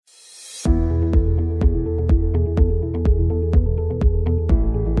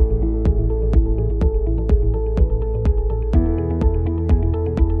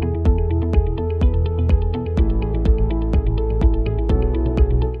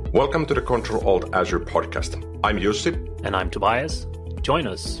Welcome to the Control Alt Azure podcast. I'm Jussi. And I'm Tobias. Join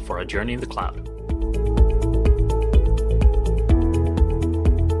us for a journey in the cloud.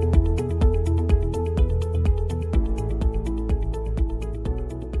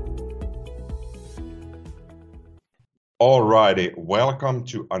 Alrighty, welcome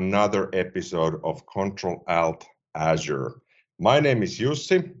to another episode of Control Alt Azure. My name is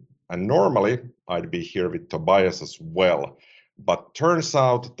Jussi, and normally I'd be here with Tobias as well. But turns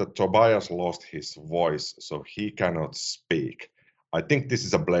out that Tobias lost his voice, so he cannot speak. I think this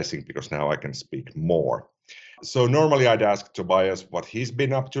is a blessing because now I can speak more. So normally I'd ask Tobias what he's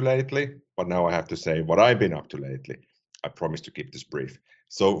been up to lately, but now I have to say what I've been up to lately. I promise to keep this brief.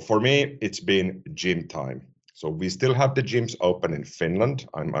 So for me, it's been gym time. So we still have the gyms open in Finland.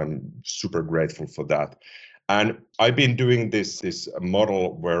 I'm super grateful for that. And I've been doing this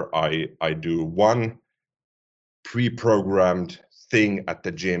model where I do one pre-programmed thing at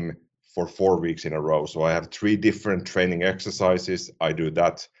the gym for 4 weeks in a row. So I have 3 different training exercises. I do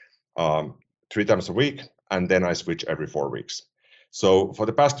that 3 times a week, and then I switch every 4 weeks. So for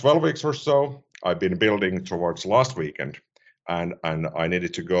the past 12 weeks or so, I've been building towards last weekend, and I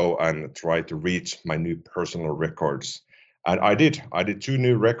needed to go and try to reach my new personal records. And I did 2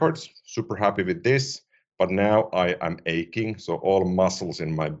 new records, super happy with this, but now I am aching. So all muscles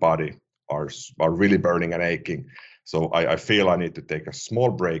in my body are really burning and aching. So I feel I need to take a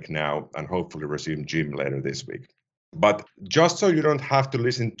small break now and hopefully resume gym later this week. But just so you don't have to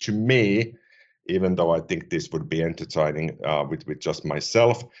listen to me, even though I think this would be entertaining with just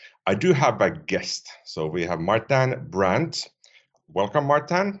myself, I do have a guest. So we have Martijn Brandt. Welcome,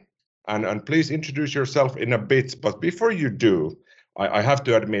 Martijn. And please introduce yourself in a bit. But before you do, I have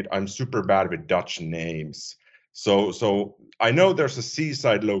to admit I'm super bad with Dutch names. So I know there's a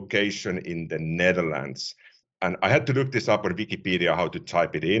seaside location in the Netherlands. And I had to look this up on Wikipedia, how to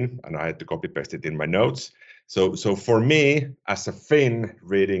type it in, and I had to copy paste it in my notes. So for me, as a Finn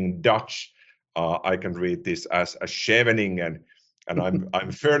reading Dutch, I can read this as a Scheveningen, and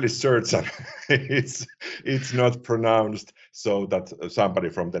I'm fairly certain it's not pronounced so that somebody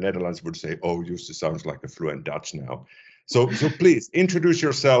from the Netherlands would say, "Oh, Jussi sounds like a fluent Dutch now." So please introduce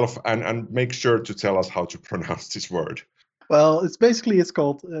yourself and make sure to tell us how to pronounce this word. Well, it's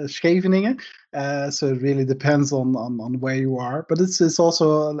called Scheveningen, so it really depends on where you are. But it's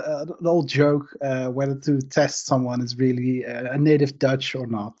also an old joke whether to test someone is really a native Dutch or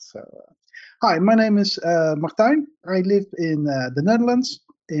not. So, hi, my name is Martijn. I live in the Netherlands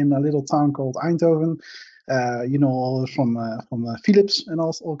in a little town called Eindhoven. All from Philips and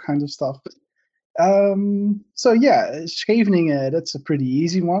all kinds of stuff. So yeah, Scheveningen, that's a pretty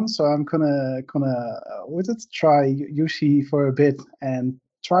easy one. So I'm gonna try Jussi for a bit and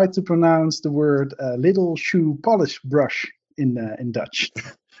try to pronounce the word little shoe polish brush in Dutch.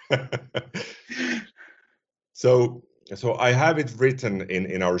 So I have it written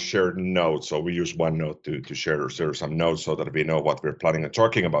in our shared notes. So we use OneNote to share some notes so that we know what we're planning on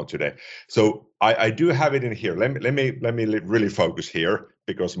talking about today. So I do have it in here. Let me really focus here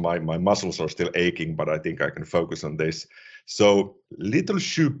because my muscles are still aching, but I think I can focus on this. So little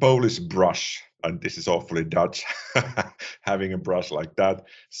shoe polish brush, and this is awfully Dutch, having a brush like that.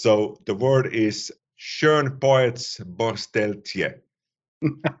 So the word is schoonpoetsborsteltje.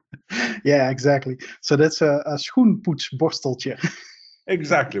 Yeah, exactly. So that's a schoenpoetsborsteltje.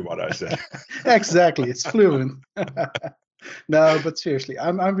 Exactly what I said. Exactly, it's fluent. No, but seriously,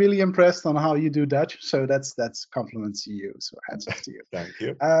 I'm really impressed on how you do Dutch. So that's compliments to you. So hats off to you. Thank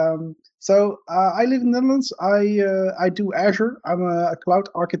you. So I live in the Netherlands. I do Azure. I'm a cloud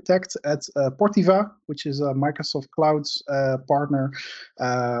architect at Portiva, which is a Microsoft Cloud's partner,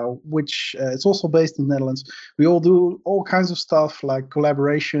 which is also based in the Netherlands. We all do all kinds of stuff like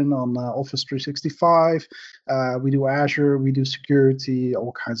collaboration on Office 365. We do Azure. We do security,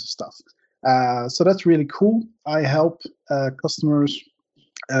 all kinds of stuff. So that's really cool. I help customers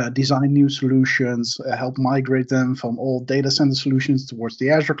design new solutions, help migrate them from old data center solutions towards the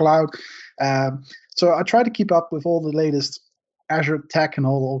Azure cloud. So I try to keep up with all the latest Azure tech and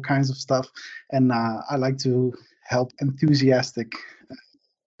all kinds of stuff. And I like to help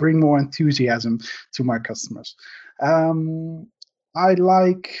bring more enthusiasm to my customers. I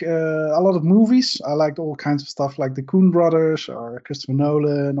like a lot of movies. I like all kinds of stuff like the Coen Brothers or Christopher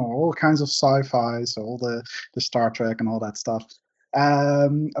Nolan or all kinds of sci-fi, so all the Star Trek and all that stuff. A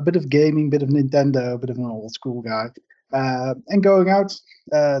bit of gaming, bit of Nintendo, a bit of an old school guy. And going out,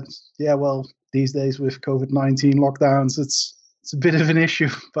 these days with COVID-19 lockdowns, it's a bit of an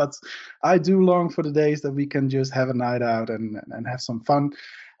issue, but I do long for the days that we can just have a night out and have some fun.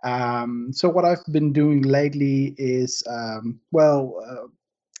 So what I've been doing lately is,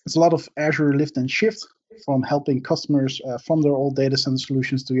 It's a lot of Azure lift and shift, from helping customers from their old data center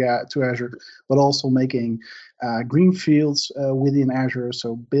solutions to Azure, but also making greenfields within Azure.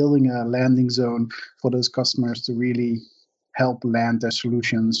 So building a landing zone for those customers to really help land their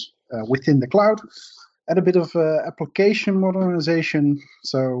solutions within the cloud. And a bit of application modernization,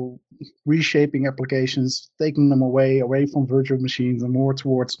 so reshaping applications, taking them away from virtual machines and more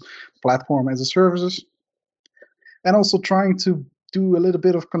towards platform as a services. And also trying to do a little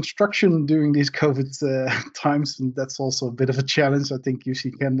bit of construction during these COVID times, and that's also a bit of a challenge. I think you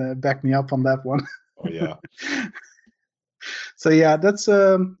can back me up on that one. Oh yeah. So yeah, that's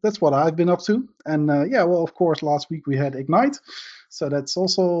what I've been up to. And yeah, well, of course, last week we had Ignite, so that's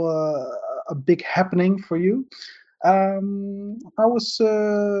also a big happening for you. How was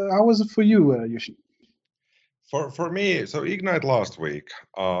it for you, Yoshi? For me, so Ignite last week.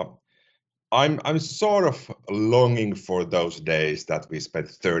 I'm sort of longing for those days that we spent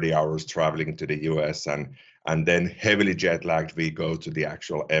 30 hours traveling to the US and then heavily jet lagged, we go to the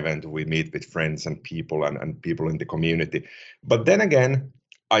actual event, we meet with friends and people people in the community. But then again,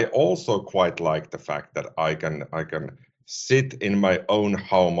 I also quite like the fact that I can sit in my own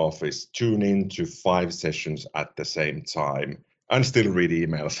home office, tune into 5 sessions at the same time, and still read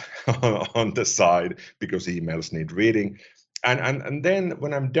emails on the side because emails need reading. And then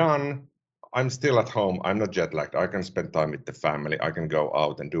when I'm done, I'm still at home. I'm not jet lagged. I can spend time with the family. I can go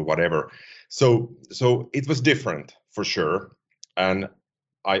out and do whatever. So it was different for sure. And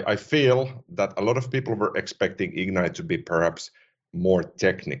I feel that a lot of people were expecting Ignite to be perhaps more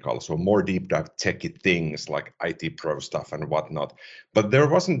technical, so more deep dive techie things like IT pro stuff and whatnot. But there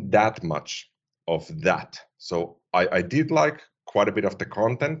wasn't that much of that. So I did like quite a bit of the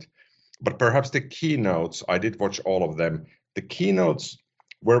content, but perhaps the keynotes, I did watch all of them. The keynotes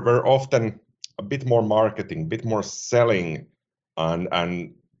were often a bit more marketing, a bit more selling, and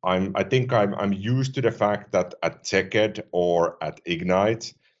I think I'm used to the fact that at TechEd or at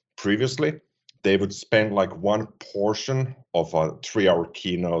Ignite previously, they would spend like one portion of a 3-hour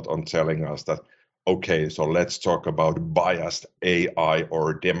keynote on telling us that, okay, so let's talk about biased AI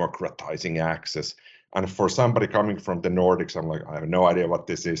or democratizing access. And for somebody coming from the Nordics, I'm like, I have no idea what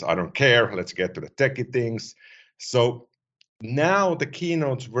this is. I don't care. Let's get to the techie things. So now the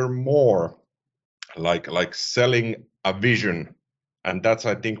keynotes were more like selling a vision, and that's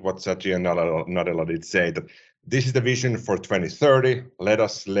I think what Satya Nadella did say, that this is the vision for 2030. Let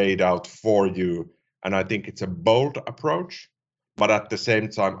us lay it out for you, and I think it's a bold approach. But at the same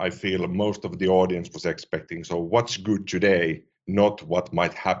time, I feel most of the audience was expecting, so what's good today, not what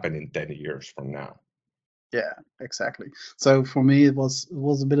might happen in 10 years from now. Yeah, exactly. So for me, it was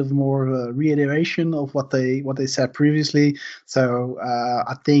a bit of more of a reiteration of what they said previously. So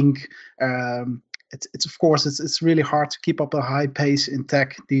I think it's of course it's really hard to keep up a high pace in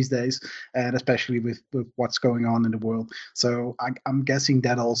tech these days, and especially with what's going on in the world. So I'm guessing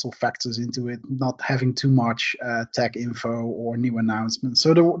that also factors into it, not having too much tech info or new announcements.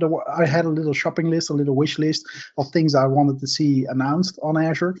 So I had a little shopping list, a little wish list of things I wanted to see announced on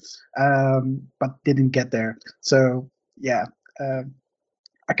Azure, but didn't get there. So yeah.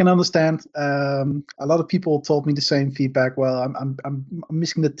 I can understand. A lot of people told me the same feedback. Well, I'm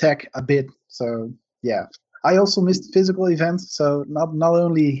missing the tech a bit. So yeah, I also missed physical events. So not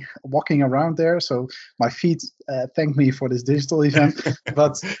only walking around there. So my feet thank me for this digital event,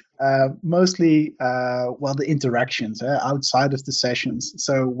 but mostly well, the interactions outside of the sessions.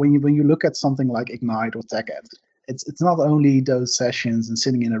 So when you look at something like Ignite or TechEd, it's not only those sessions and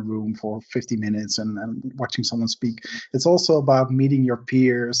sitting in a room for 50 minutes and watching someone speak. It's also about meeting your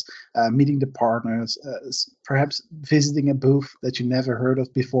peers, meeting the partners, perhaps visiting a booth that you never heard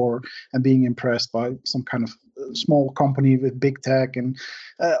of before and being impressed by some kind of small company with big tech and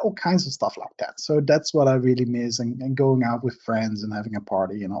all kinds of stuff like that. So that's what I really miss, and going out with friends and having a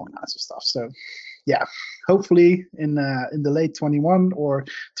party and all kinds of stuff. So yeah, hopefully in the late 21 or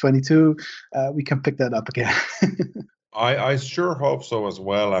 22, we can pick that up again. I sure hope so as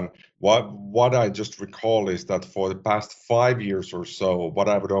well. And what I just recall is that for the past 5 years or so, what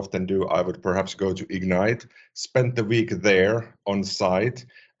I would often do, I would perhaps go to Ignite, spend the week there on site,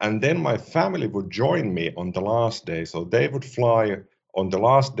 and then my family would join me on the last day. So they would fly on the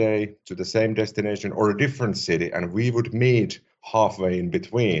last day to the same destination or a different city, and we would meet halfway in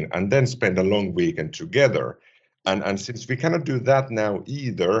between and then spend a long weekend together. And since we cannot do that now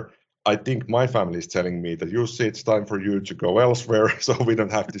either, I think my family is telling me that it's time for you to go elsewhere, so we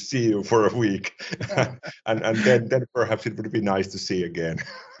don't have to see you for a week, and then perhaps it would be nice to see again.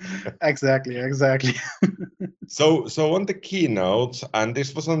 Exactly. So on the keynote, and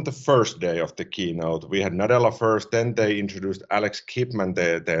this was on the first day of the keynote, we had Nadella first, then they introduced Alex Kipman,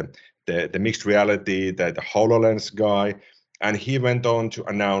 the mixed reality, the HoloLens guy, and he went on to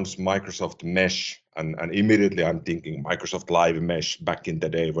announce Microsoft Mesh, and immediately I'm thinking Microsoft Live Mesh back in the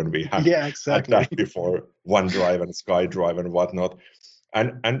day when we had, Yeah, had exactly. that before OneDrive and SkyDrive and whatnot.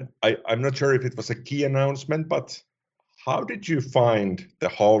 And I'm not sure if it was a key announcement, but how did you find the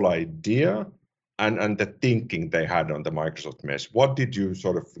whole idea and the thinking they had on the Microsoft Mesh? What did you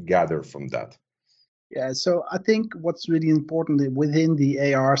sort of gather from that? Yeah, so I think what's really important within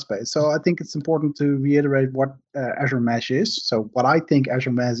the AR space. So I think it's important to reiterate what Azure Mesh is. So what I think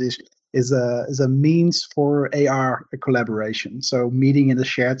Azure Mesh is a means for AR collaboration. So meeting in a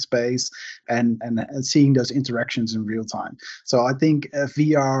shared space and seeing those interactions in real time. So I think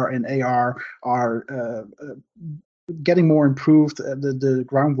VR and AR are getting more improved. The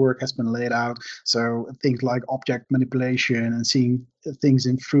groundwork has been laid out. So things like object manipulation and seeing things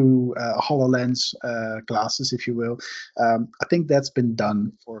in through HoloLens glasses, if you will. I think that's been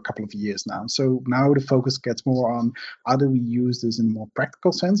done for a couple of years now. So now the focus gets more on how do we use this in a more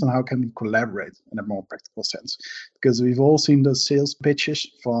practical sense and how can we collaborate in a more practical sense? Because we've all seen those sales pitches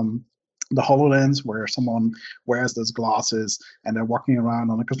from the HoloLens where someone wears those glasses and they're walking around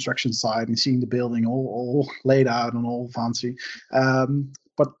on a construction site and seeing the building all laid out and all fancy.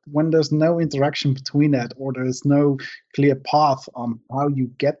 But when there's no interaction between that, or there's no clear path on how you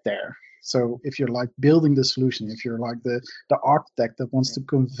get there. So if you're like building the solution, if you're like the architect that wants to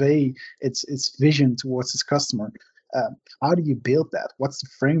convey its vision towards its customer, how do you build that? What's the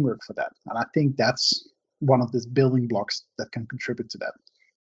framework for that? And I think that's one of the building blocks that can contribute to that.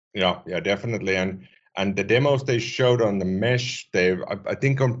 Yeah, definitely. And the demos they showed on the Mesh, I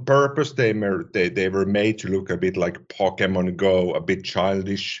think on purpose they were made to look a bit like Pokemon Go, a bit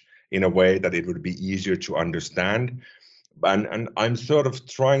childish in a way that it would be easier to understand. And I'm sort of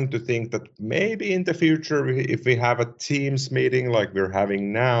trying to think that maybe in the future, if we have a Teams meeting like we're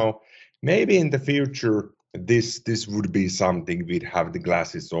having now, maybe in the future this would be something we'd have the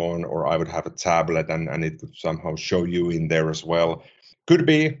glasses on, or I would have a tablet and it would somehow show you in there as well. Could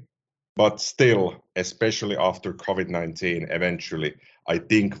be, but still, especially after COVID-19, eventually, I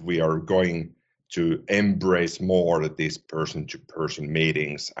think we are going to embrace more these person-to-person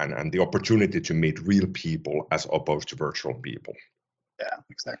meetings and the opportunity to meet real people as opposed to virtual people. Yeah,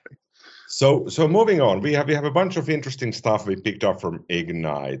 exactly. So moving on, we have a bunch of interesting stuff we picked up from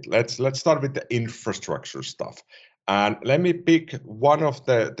Ignite. Let's start with the infrastructure stuff. And let me pick one of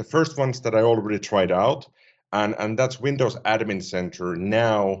the first ones that I already tried out, and that's Windows Admin Center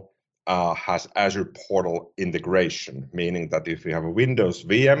now has Azure Portal integration, meaning that if you have a Windows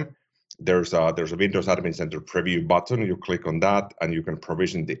VM, there's a Windows Admin Center preview button. You click on that and you can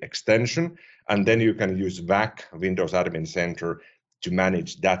provision the extension, and then you can use VAC, Windows Admin Center, to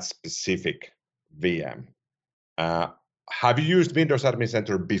manage that specific VM. Have you used Windows Admin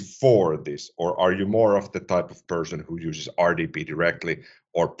Center before this, or are you more of the type of person who uses RDP directly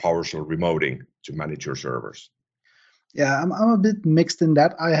or PowerShell remoting to manage your servers? Yeah, I'm a bit mixed in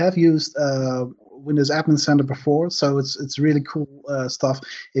that. I have used Windows Admin Center before, so it's really cool stuff.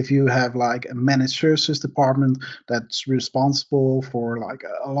 If you have like a managed services department that's responsible for like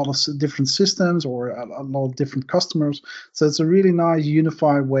a lot of different systems or a lot of different customers, so it's a really nice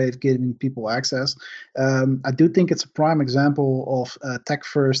unified way of giving people access. I do think it's a prime example of tech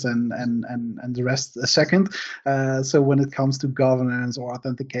first and the rest a second. So when it comes to governance or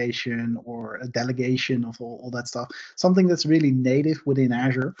authentication or a delegation of all that stuff, something that's really native within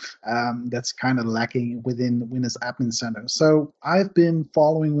Azure, that's kind of lacking within Windows Admin Center. So I've been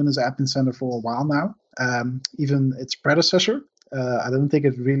following Windows Admin Center for a while now, even its predecessor. I don't think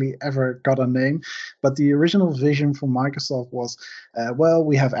it really ever got a name, but the original vision from Microsoft was, well,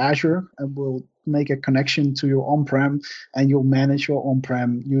 we have Azure and we'll make a connection to your on-prem and you'll manage your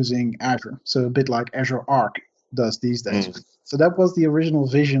on-prem using Azure. So a bit like Azure Arc does these days. So that was the original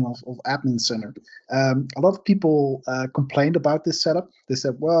vision of Admin Center. A lot of people complained about this setup. They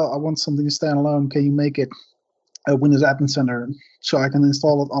said, well, I want something to stand alone. Can you make it a Windows Admin Center so I can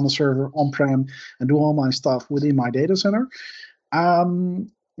install it on the server on-prem and do all my stuff within my data center?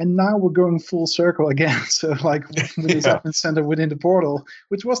 And now we're going full circle again. So like Windows Admin Center within the portal,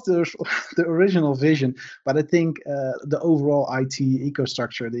 which was the original vision. But I think the overall IT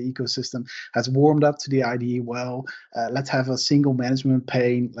ecosystem, the ecosystem, has warmed up to the idea, well, let's have a single management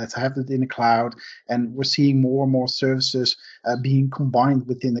pane. Let's have it in the cloud. And we're seeing more and more services being combined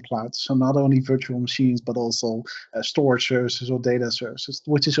within the cloud. So not only virtual machines, but also storage services or data services,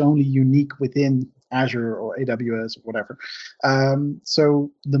 which is only unique within Azure or AWS or whatever.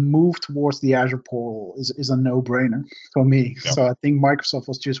 So the move towards the Azure portal is a no-brainer for me. Yeah. So I think Microsoft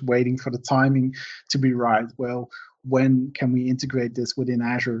was just waiting for the timing to be right. Well, when can we integrate this within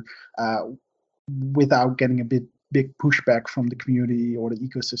Azure without getting a big pushback from the community or the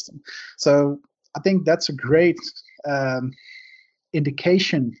ecosystem? So I think that's a great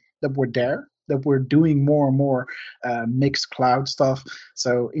indication that we're there, that we're doing more and more mixed cloud stuff.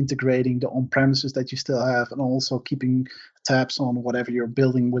 So integrating the on-premises that you still have and also keeping tabs on whatever you're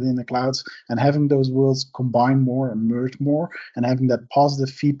building within the clouds, and having those worlds combine more and merge more, and having that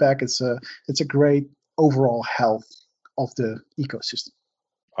positive feedback. It's a great overall health of the ecosystem.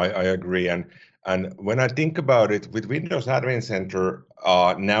 I agree. And when I think about it, with Windows Admin Center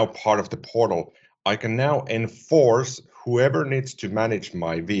now part of the portal, I can now enforce whoever needs to manage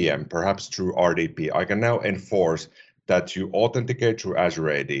my VM, perhaps through RDP. I can now enforce that you authenticate through Azure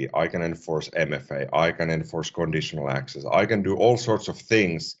AD. I can enforce MFA. I can enforce conditional access. I can do all sorts of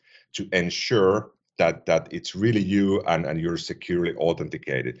things to ensure that it's really you and you're securely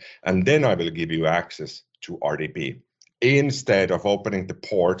authenticated. And then I will give you access to RDP instead of opening the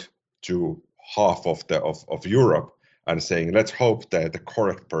port to half of Europe and saying, let's hope that the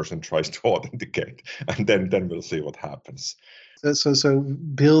correct person tries to authenticate, and then we'll see what happens. So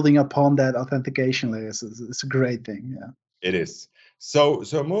building upon that authentication layer is a great thing. Yeah, it is. So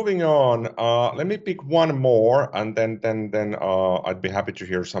moving on, let me pick one more, and then I'd be happy to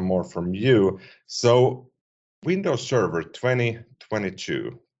hear some more from you. So Windows Server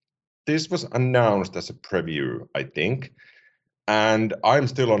 2022. This was announced as a preview, I think. And I'm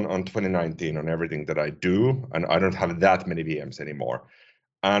still on 2019 on everything that I do, and I don't have that many VMs anymore.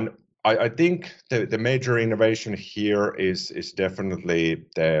 And I think the major innovation here is definitely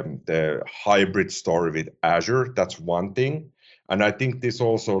the hybrid story with Azure. That's one thing. And I think this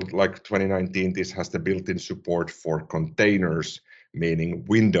also, like 2019, this has the built-in support for containers, meaning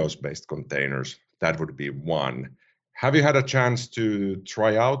Windows-based containers. That would be one. Have you had a chance to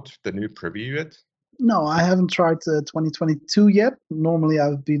try out the new preview yet? No, I haven't tried 2022 yet. Normally, I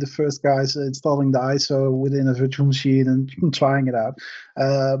would be the first guys installing the ISO within a virtual machine and trying it out.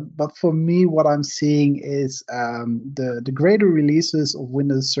 But for me, what I'm seeing is the greater releases of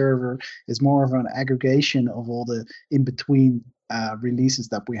Windows Server is more of an aggregation of all the in-between releases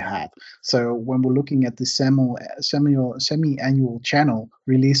that we had. So when we're looking at the semi-annual channel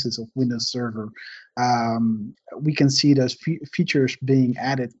releases of Windows Server, we can see those features being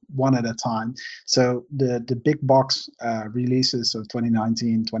added one at a time. So the big box releases of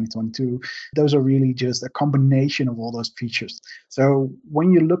 2019, 2022, those are really just a combination of all those features. So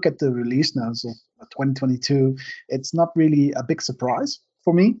when you look at the release notes of 2022, it's not really a big surprise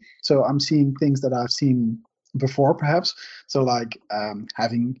for me. So I'm seeing things that I've seen before, perhaps. So like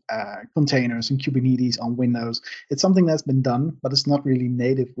having containers and Kubernetes on Windows, it's something that's been done, but it's not really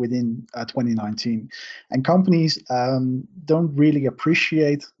native within 2019. And companies don't really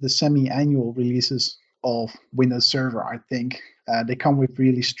appreciate the semi-annual releases of Windows Server, I think. They come with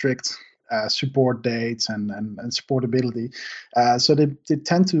really strict support dates and supportability. So they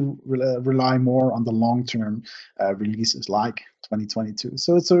tend to rely more on the long-term releases like 2022.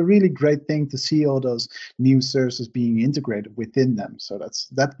 So it's a really great thing to see all those new services being integrated within them. So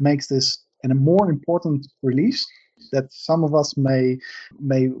that makes this a more important release that some of us may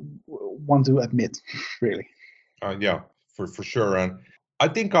want to admit, really. Yeah, for sure. And I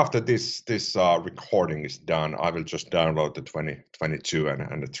think after this recording is done, I will just download the 2022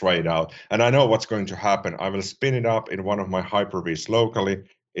 and try it out. And I know what's going to happen. I will spin it up in one of my Hyper-Vs locally.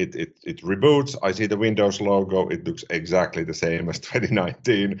 It reboots. I see the Windows logo. It looks exactly the same as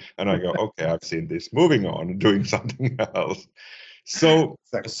 2019, and I go, okay, I've seen this. Moving on, doing something else. So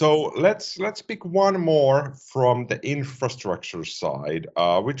let's pick one more from the infrastructure side.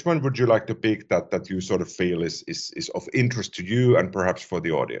 Which one would you like to pick that you sort of feel is of interest to you and perhaps for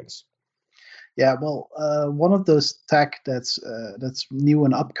the audience? Yeah, well, one of those tech that's new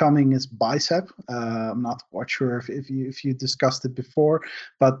and upcoming is Bicep. I'm not quite sure if you discussed it before,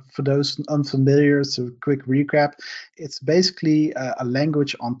 but for those unfamiliar, so quick recap: it's basically a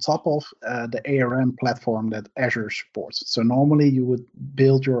language on top of the ARM platform that Azure supports. So normally you would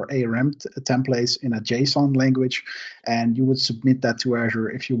build your ARM templates in a JSON language, and you would submit that to Azure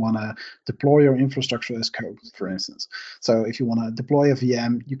if you want to deploy your infrastructure as code, for instance. So if you want to deploy a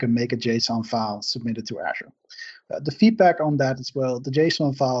VM, you can make a JSON file submitted to Azure. The feedback on that as well, the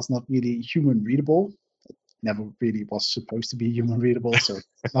JSON file is not really human readable. It never really was supposed to be human readable, so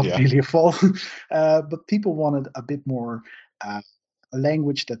it's not really a fault. But people wanted a bit more a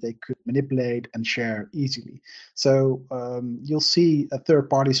language that they could manipulate and share easily. So you'll see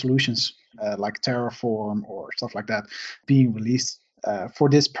third-party solutions like Terraform or stuff like that being released for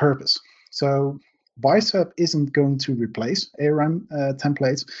this purpose. So Bicep isn't going to replace ARM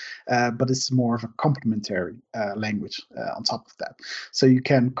templates, but it's more of a complementary language on top of that. So you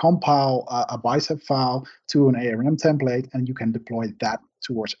can compile a Bicep file to an ARM template, and you can deploy that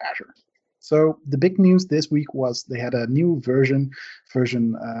towards Azure. So the big news this week was they had a new version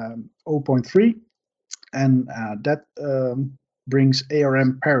 0.3, and that brings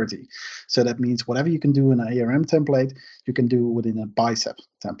ARM parity. So that means whatever you can do in an ARM template, you can do within a Bicep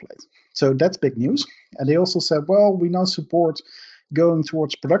template. So that's big news. And they also said, well, we now support going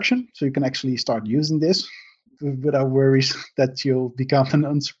towards production, so you can actually start using this without worries that you'll become an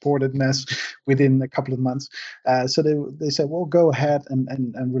unsupported mess within a couple of months. So they said, well, go ahead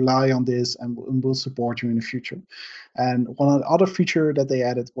and rely on this, and we'll support you in the future. And one other feature that they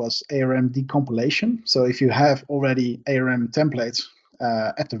added was ARM decompilation. So if you have already ARM templates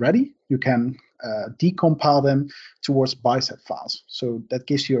at the ready, you can decompile them towards Bicep files. So that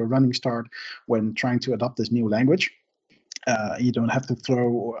gives you a running start when trying to adopt this new language. You don't have to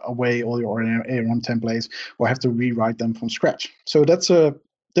throw away all your ARM templates or have to rewrite them from scratch. So that's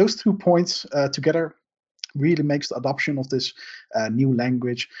those 2 points together really makes the adoption of this new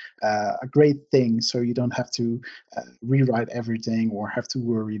language a great thing. So you don't have to rewrite everything or have to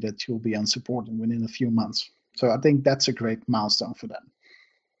worry that you'll be unsupported within a few months. So I think that's a great milestone for them.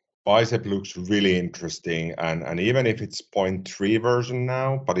 Bicep looks really interesting, and even if it's 0.3 version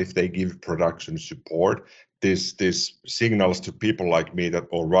now, but if they give production support, this signals to people like me that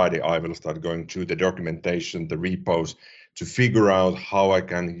already I will start going through the documentation, the repos, to figure out how I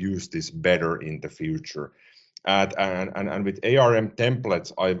can use this better in the future. And with ARM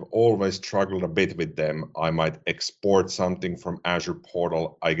templates, I've always struggled a bit with them. I might export something from Azure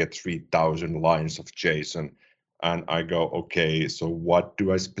Portal, I get 3,000 lines of JSON. And I go, okay, so what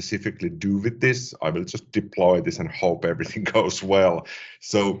do I specifically do with this? I will just deploy this and hope everything goes well.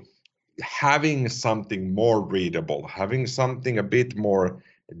 So having something more readable, having something a bit more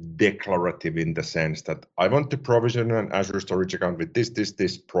declarative in the sense that I want to provision an Azure storage account with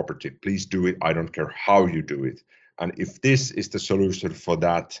this property, please do it. I don't care how you do it. And if this is the solution for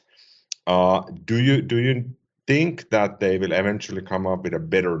that, do you think that they will eventually come up with a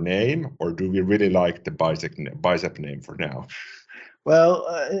better name, or do we really like the Bicep name for now? Well,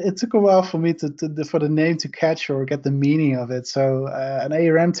 it took a while for me for the name to catch or get the meaning of it. So an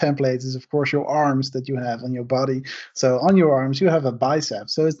ARM template is, of course, your arms that you have on your body. So on your arms, you have a bicep.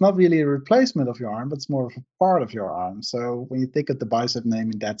 So it's not really a replacement of your arm, but it's more of a part of your arm. So when you think of the Bicep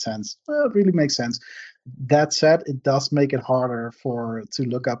name in that sense, well, it really makes sense. That said, it does make it harder to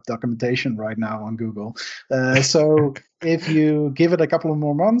look up documentation right now on Google. So if you give it a couple of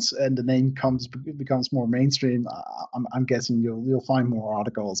more months and the name becomes more mainstream, I'm guessing you'll find more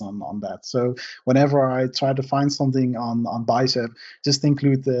articles on that. So whenever I try to find something on Bicep, just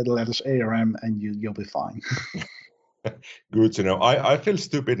include the letters ARM and you'll be fine. Good to know. I feel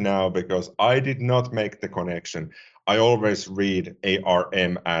stupid now because I did not make the connection. I always read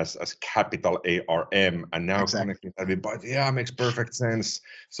ARM as capital ARM, and now connecting that with Bicep, yeah, makes perfect sense.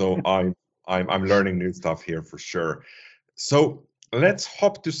 So I'm learning new stuff here for sure. So let's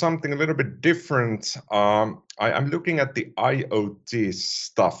hop to something a little bit different. I'm looking at the IoT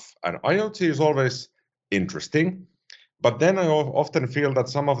stuff, and IoT is always interesting. But then I often feel that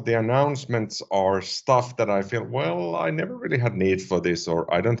some of the announcements are stuff that I feel, well, I never really had need for this,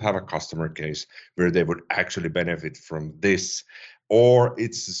 or I don't have a customer case where they would actually benefit from this, or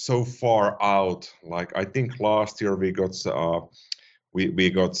it's so far out. Like I think last year we got we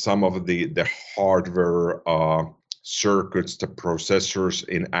got some of the hardware circuits, the processors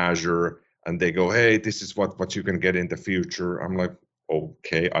in Azure, and they go, hey, this is what you can get in the future. I'm like,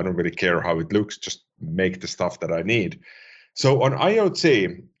 okay, I don't really care how it looks, just make the stuff that I need. So on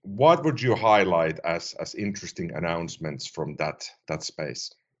IoT, what would you highlight as interesting announcements from that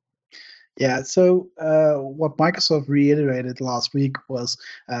space? Yeah, so what Microsoft reiterated last week was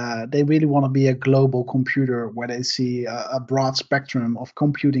they really want to be a global computer where they see a broad spectrum of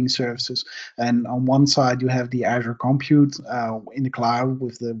computing services. And on one side, you have the Azure Compute in the cloud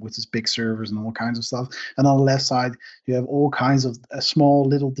with its big servers and all kinds of stuff. And on the left side, you have all kinds of small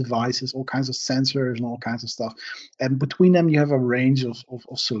little devices, all kinds of sensors and all kinds of stuff. And between them, you have a range of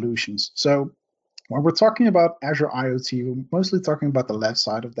solutions. So when we're talking about Azure IoT, we're mostly talking about the left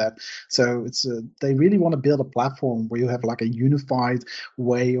side of that. So it's they really want to build a platform where you have like a unified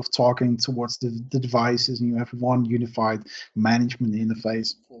way of talking towards the devices, and you have one unified management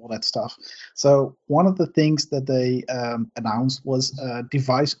interface, all that stuff. So one of the things that they announced was a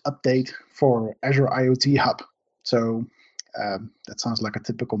device update for Azure IoT Hub. So That sounds like a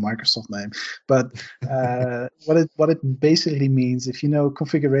typical Microsoft name, but what it basically means, if you know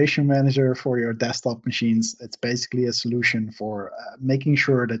Configuration Manager for your desktop machines, it's basically a solution for making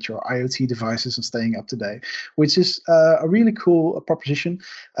sure that your IoT devices are staying up to date, which is a really cool proposition.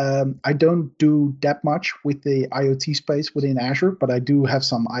 I don't do that much with the IoT space within Azure, but I do have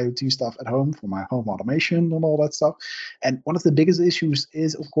some IoT stuff at home for my home automation and all that stuff. And one of the biggest issues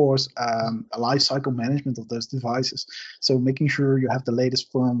is, of course, a life cycle management of those devices. So making sure you have the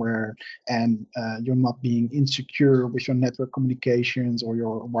latest firmware and you're not being insecure with your network communications or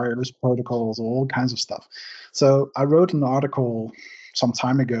your wireless protocols or all kinds of stuff. So I wrote an article some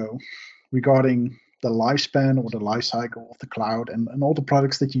time ago regarding the lifespan or the life cycle of the cloud and all the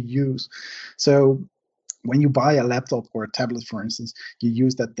products that you use. So when you buy a laptop or a tablet, for instance, you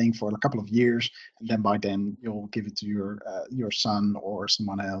use that thing for a couple of years, and then by then you'll give it to your son or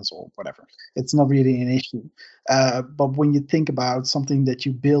someone else or whatever. It's not really an issue. But when you think about something that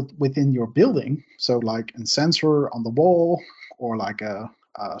you build within your building, so like a sensor on the wall or like a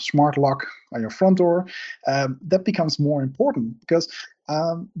smart lock on your front door, that becomes more important because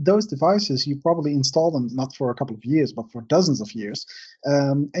those devices, you probably install them not for a couple of years, but for dozens of years.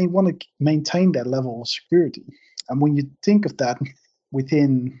 And you want to maintain that level of security. And when you think of that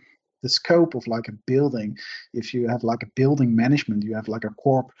within the scope of like a building, if you have like a building management, you have like a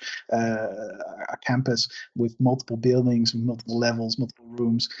a campus with multiple buildings, multiple levels, multiple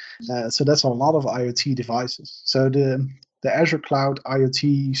rooms. So that's a lot of IoT devices. So the Azure Cloud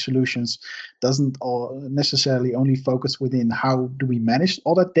IoT solutions doesn't necessarily only focus within how do we manage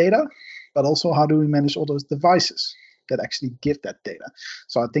all that data, but also how do we manage all those devices that actually give that data.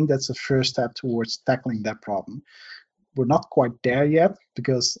 So I think that's the first step towards tackling that problem. We're not quite there yet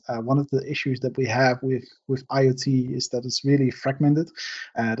because one of the issues that we have with IoT is that it's really fragmented.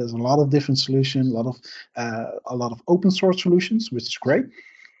 There's a lot of different solutions, a lot of open source solutions, which is great,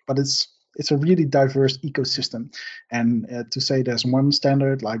 but it's a really diverse ecosystem. And to say there's one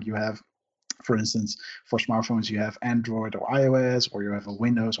standard, like you have, for instance, for smartphones, you have Android or iOS, or you have a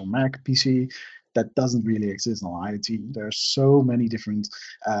Windows or Mac PC, that doesn't really exist on IoT. There's so many different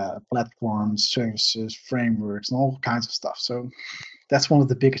platforms, services, frameworks, and all kinds of stuff. So that's one of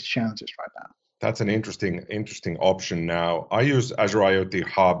the biggest challenges right now. That's an interesting option now. I use Azure IoT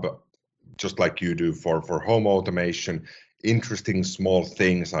Hub, just like you do, for home automation. Interesting small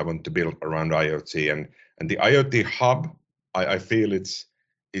things I want to build around IoT, and the IoT Hub, I feel it's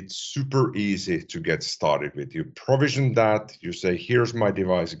super easy to get started with. You provision that, you say, here's my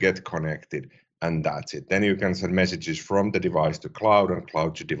device, get connected, and that's it. Then you can send messages from the device to cloud and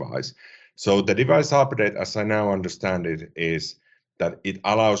cloud to device. So the device update, as I now understand it, is that it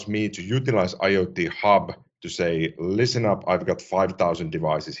allows me to utilize IoT Hub to say, listen up, I've got 5,000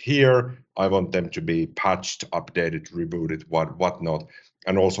 devices here. I want them to be patched, updated, rebooted, whatnot,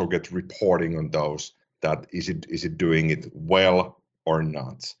 and also get reporting on those. That is it doing it well or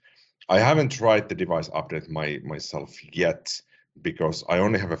not? I haven't tried the device update myself yet because I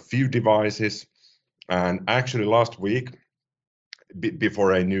only have a few devices. And actually last week,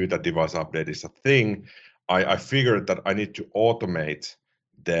 before I knew that device update is a thing, I figured that I need to automate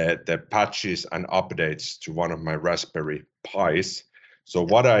the patches and updates to one of my Raspberry Pis. So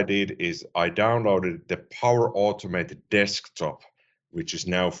what I did is I downloaded the Power Automate desktop, which is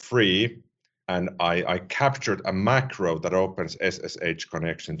now free, and I captured a macro that opens SSH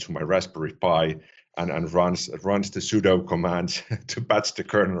connection to my Raspberry Pi and runs the sudo command to patch the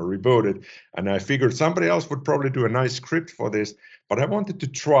kernel, reboot it. And I figured somebody else would probably do a nice script for this, but I wanted to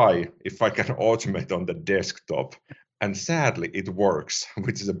try if I can automate on the desktop. And sadly, it works,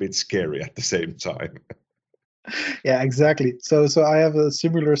 which is a bit scary at the same time. Yeah, exactly. So I have a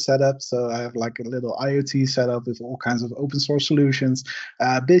similar setup. So I have like a little IoT setup with all kinds of open source solutions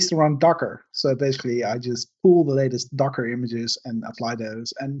based around Docker. So basically, I just pull the latest Docker images and apply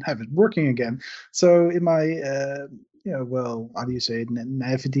those and have it working again. So in my how do you say it,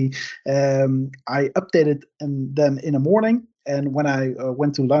 naivety, I updated them in the morning. And when I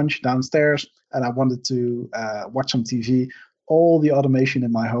went to lunch downstairs and I wanted to watch some TV, all the automation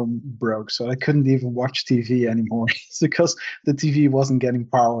in my home broke, so I couldn't even watch TV anymore. It's because the TV wasn't getting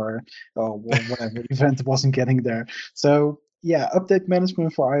power or whatever event wasn't getting there. So yeah, update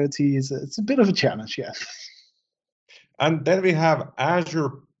management for IoT it's a bit of a challenge, yeah. And then we have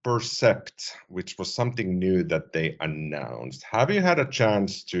Azure Percept, which was something new that they announced. Have you had a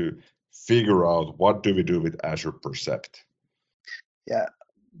chance to figure out what do we do with Azure Percept? Yeah,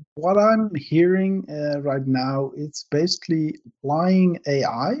 what I'm hearing right now, it's basically applying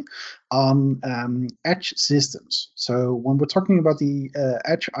AI on edge systems. So when we're talking about the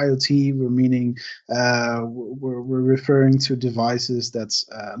edge IoT, we're meaning we're referring to devices that's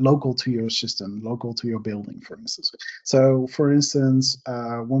local to your system, local to your building, for instance. So, for instance,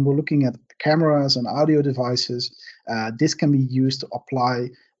 when we're looking at cameras and audio devices, this can be used to apply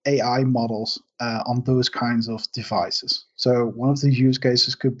AI models on those kinds of devices. So one of the use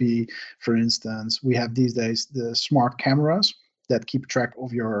cases could be, for instance, we have these days the smart cameras that keep track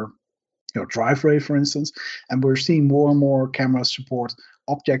of your driveway, for instance, and we're seeing more and more cameras support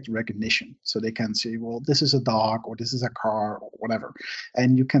object recognition. So they can see, well, this is a dog or this is a car or whatever.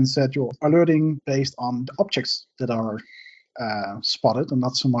 And you can set your alerting based on the objects that are spotted and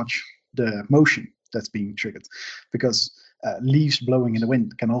not so much the motion that's being triggered, because leaves blowing in the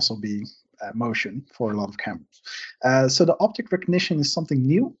wind can also be motion for a lot of cameras. So the object recognition is something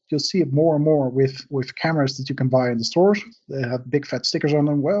new. You'll see it more and more with cameras that you can buy in the stores. They have big fat stickers on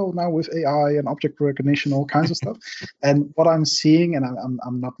them. Well, now with AI and object recognition, all kinds of stuff. And what I'm seeing, and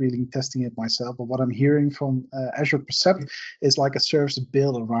I'm not really testing it myself, but what I'm hearing from Azure Percept is like a service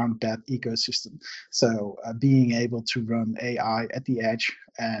built around that ecosystem. So being able to run AI at the edge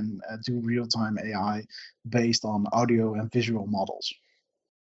and do real-time AI based on audio and visual models.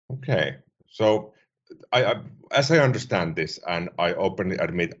 Okay, so as I understand this, and I openly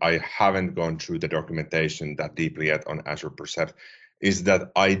admit I haven't gone through the documentation that deeply yet on Azure Percept, is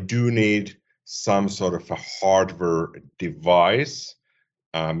that I do need some sort of a hardware device,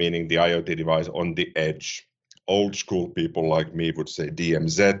 meaning the IoT device on the edge. Old school people like me would say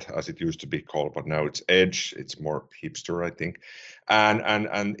DMZ, as it used to be called, but now it's edge. It's more hipster, I think,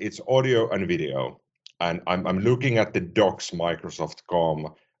 and it's audio and video. And I'm looking at the docs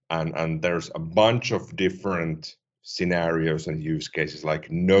Microsoft.com, and there's a bunch of different scenarios and use cases,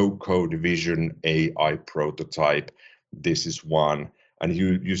 like no code vision AI prototype. This is one, and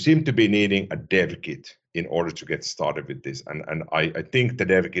you seem to be needing a dev kit in order to get started with this. And I think the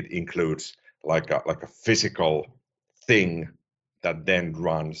dev kit includes like a physical thing that then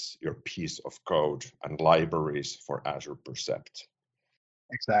runs your piece of code and libraries for Azure Percept.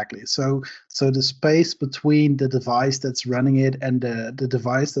 Exactly. So the space between the device that's running it and the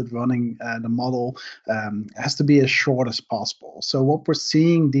device that's running the model has to be as short as possible. So what we're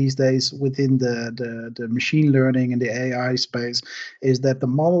seeing these days within the machine learning and the AI space is that the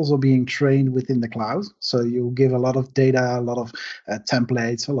models are being trained within the cloud. So you give a lot of data, a lot of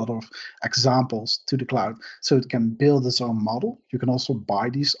templates, a lot of examples to the cloud, so it can build its own model. You can also buy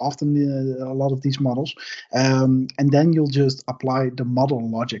these, often a lot of these models, and then you'll just apply the model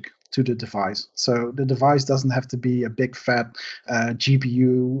logic to the device. So the device doesn't have to be a big fat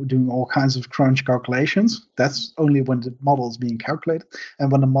GPU doing all kinds of crunch calculations. That's only when the model is being calculated.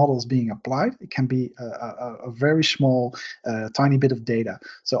 And when the model is being applied, it can be a very small, tiny bit of data.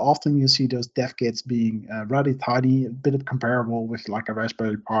 So often you see those dev kits being rather tiny, a bit of comparable with like a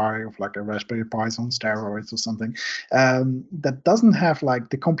Raspberry Pi or like a Raspberry Pi on steroids or something, that doesn't have like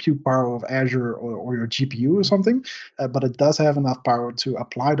the compute power of Azure or your GPU or something, but it does have enough power to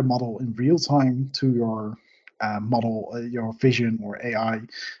apply the model in real time to your model, your vision or AI,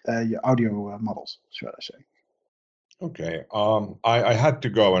 your audio models, should I say. Okay, I had to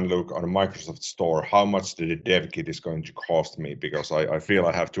go and look on a Microsoft Store how much the dev kit is going to cost me, because I feel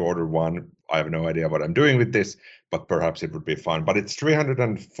I have to order one. I have no idea what I'm doing with this, but perhaps it would be fun. But it's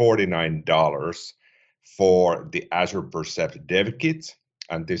 $349 for the Azure Percept dev kit,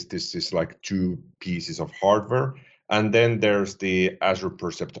 and this is like 2 pieces of hardware. And then there's the Azure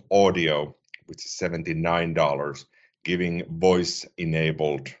Percept Audio, which is $79, giving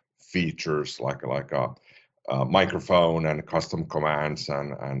voice-enabled features like a microphone and custom commands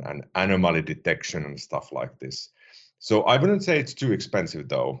and anomaly detection and stuff like this. So I wouldn't say it's too expensive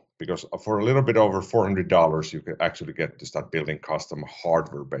though, because for a little bit over $400, you can actually get to start building custom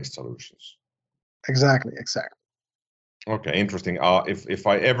hardware-based solutions. Exactly. Okay, interesting. If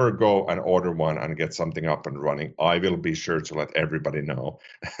I ever go and order one and get something up and running, I will be sure to let everybody know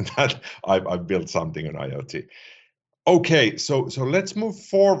that I've built something on IoT. Okay, so let's move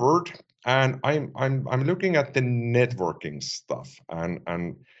forward, and I'm looking at the networking stuff,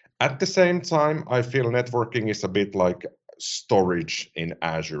 and at the same time, I feel networking is a bit like storage in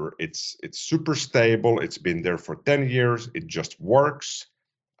Azure. It's super stable. It's been there for 10 years. It just works.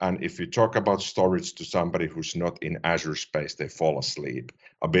 And if you talk about storage to somebody who's not in Azure space, they fall asleep.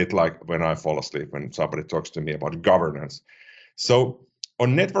 A bit like when I fall asleep when somebody talks to me about governance. So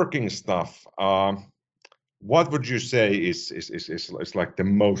on networking stuff, what would you say is like the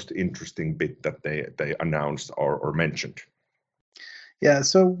most interesting bit that they announced or mentioned? Yeah,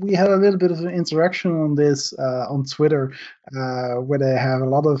 so we had a little bit of an interaction on this on Twitter, where they have a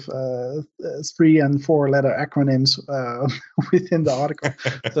lot of 3 and 4 letter acronyms within the article.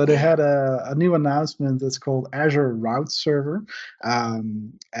 So they had a new announcement that's called Azure Route Server.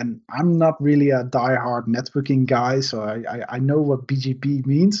 And I'm not really a diehard networking guy, so I know what BGP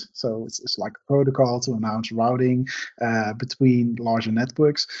means. So it's like a protocol to announce routing between larger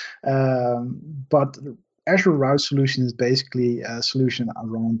networks. But Azure Route Solution is basically a solution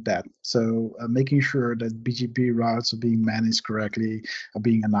around that. So making sure that BGP routes are being managed correctly, are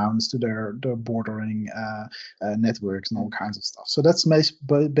being announced to their bordering networks and all kinds of stuff. So that's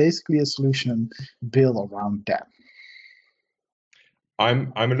basically a solution built around that.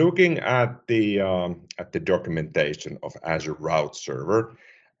 I'm looking at the documentation of Azure Route Server,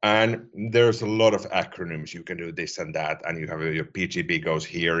 and there's a lot of acronyms. You can do this and that, and you have your PGP goes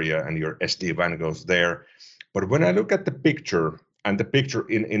here, yeah, and your SD-WAN goes there. But when I look at the picture, and the picture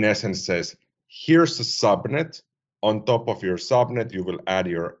in essence says, here's a subnet. On top of your subnet, you will add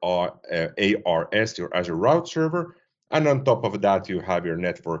your ARS, your Azure Route Server, and on top of that, you have your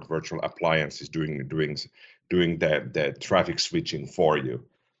network virtual appliances doing the traffic switching for you.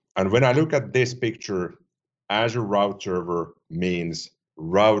 And when I look at this picture, Azure Route Server means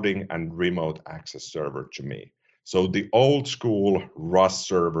routing and remote access server to me. So the old school RUS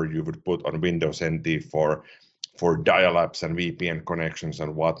server you would put on Windows NT for dial-ups and VPN connections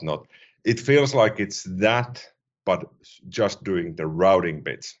and whatnot. It feels like it's that, but just doing the routing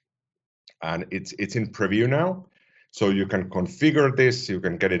bits. And it's in preview now. So you can configure this, you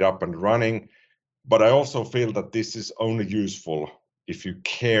can get it up and running. But I also feel that this is only useful if you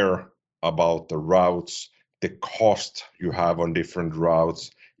care about the routes, the cost you have on different routes.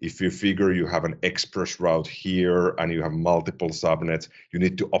 If you figure you have an express route here and you have multiple subnets, you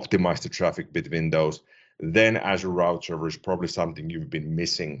need to optimize the traffic between those. Then Azure Route Server is probably something you've been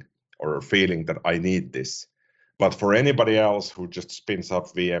missing or feeling that I need this. But for anybody else who just spins up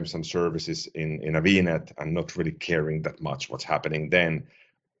VMs and services in a VNet and not really caring that much what's happening, then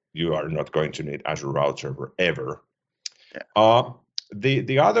you are not going to need Azure Route Server ever. Yeah.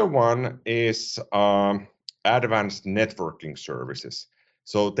 The other one is advanced networking services.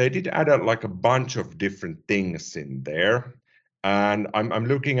 So they did add like a bunch of different things in there. And I'm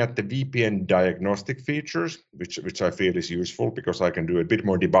looking at the VPN diagnostic features, which I feel is useful because I can do a bit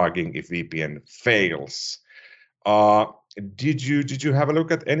more debugging if VPN fails. Did you have a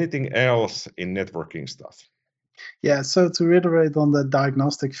look at anything else in networking stuff? Yeah, so to reiterate on the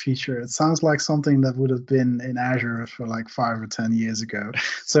diagnostic feature, it sounds like something that would have been in Azure for like 5 or 10 years ago.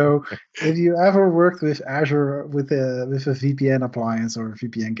 So if you ever worked with Azure with a VPN appliance or a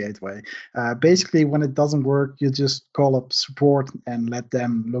VPN gateway, basically when it doesn't work, you just call up support and let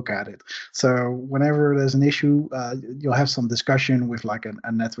them look at it. So whenever there's an issue, you'll have some discussion with like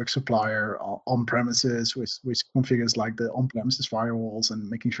a network supplier on premises, which configures like the on-premises firewalls and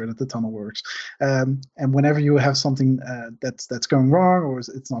making sure that the tunnel works. And whenever you have something that's going wrong or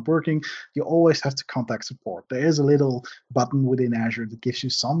it's not working, you always have to contact support. There is a little button within Azure that gives you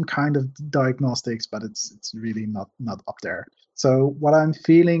some kind of diagnostics, but it's really not up there. So what I'm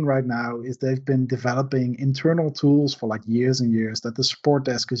feeling right now is they've been developing internal tools for like years and years that the support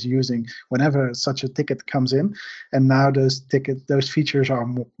desk is using whenever such a ticket comes in, and now those features are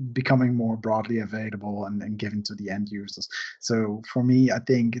becoming more broadly available and given to the end users. So for me, I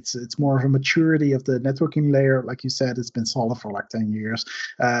think it's more of a maturity of the networking layer. Like you said, it's been solid for like 10 years,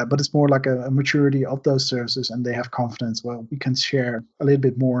 but it's more like a maturity of those services, and they have confidence. Well, we can share a little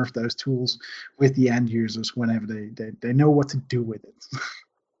bit more of those tools with the end users whenever they know what to do with it.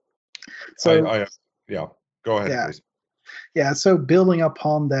 So yeah, go ahead, yeah. please. Yeah, so building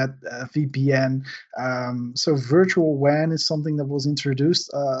upon that VPN, so virtual WAN is something that was introduced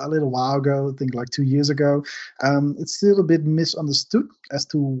a little while ago, I think like 2 years ago. It's still a bit misunderstood as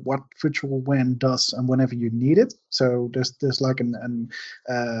to what virtual WAN does and whenever you need it. So there's like a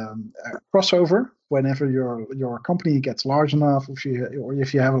crossover whenever your company gets large enough, or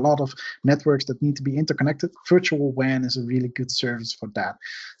if you have a lot of networks that need to be interconnected. Virtual WAN is a really good service for that.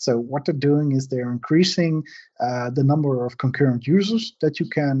 So what they're doing is they're increasing the number of concurrent users that you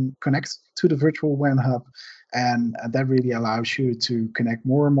can connect to the virtual WAN hub, and that really allows you to connect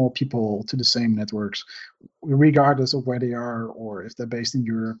more and more people to the same networks, regardless of where they are or if they're based in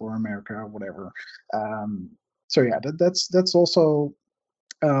Europe or America or whatever. So yeah, that's also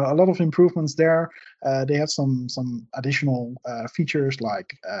a lot of improvements there. They have some additional features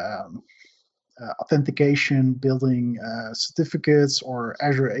like authentication, building certificates or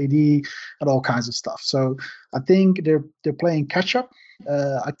Azure AD, and all kinds of stuff. So I think they're playing catch up.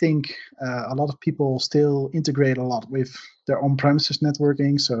 I think a lot of people still integrate a lot with their on-premises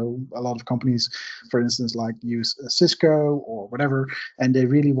networking. So a lot of companies, for instance, like use Cisco or whatever, and they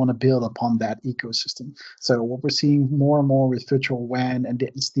really want to build upon that ecosystem. So what we're seeing more and more with virtual WAN and the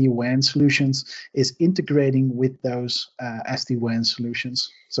SD-WAN solutions is integrating with those SD-WAN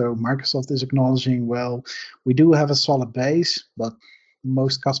solutions. So Microsoft is acknowledging, well, we do have a solid base, but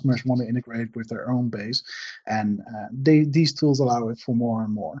most customers want to integrate with their own base, and these tools allow it for more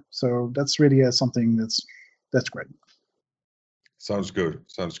and more. So that's really something that's great. Sounds good.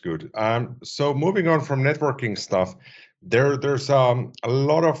 Sounds good. So moving on from networking stuff, there's a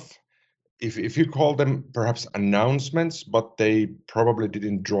lot of, if you call them perhaps announcements, but they probably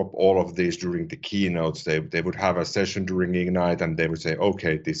didn't drop all of these during the keynotes. They would have a session during Ignite and they would say,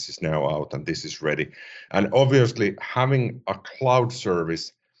 okay, this is now out and this is ready. And obviously having a cloud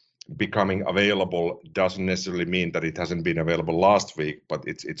service becoming available doesn't necessarily mean that it hasn't been available last week, but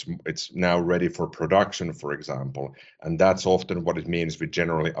it's now ready for production, for example. And that's often what it means with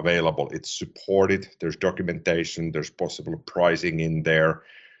generally available. It's supported, there's documentation, there's possible pricing in there.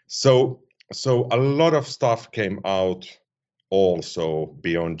 So a lot of stuff came out also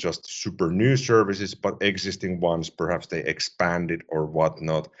beyond just super new services, but existing ones, perhaps they expanded or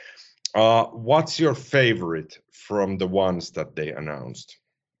whatnot. What's your favorite from the ones that they announced?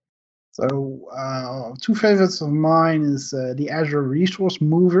 So two favorites of mine is the Azure Resource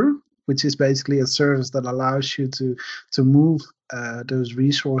Mover, which is basically a service that allows you to move those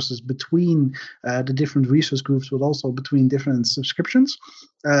resources between the different resource groups, but also between different subscriptions.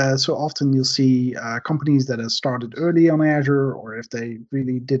 So often you'll see companies that have started early on Azure, or if they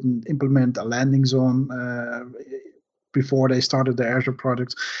really didn't implement a landing zone before they started their Azure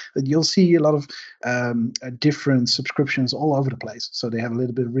products, that you'll see a lot of different subscriptions all over the place. So they have a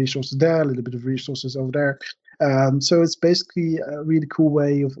little bit of resources there, a little bit of resources over there. So it's basically a really cool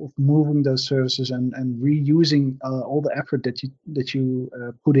way of moving those services and reusing all the effort that you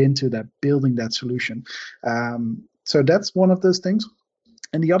put into that, building that solution. So that's one of those things.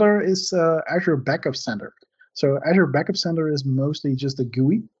 And the other is Azure Backup Center. So Azure Backup Center is mostly just a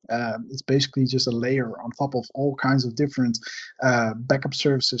GUI. It's basically just a layer on top of all kinds of different backup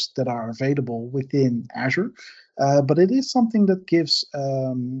services that are available within Azure. But it is something that gives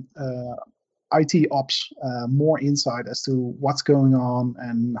IT ops more insight as to what's going on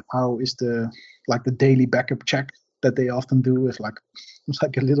and how is the daily backup check that they often do with like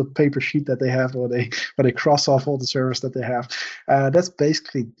a little paper sheet that they have, where they cross off all the servers that they have. That's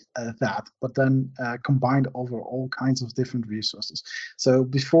basically that, but then combined over all kinds of different resources. So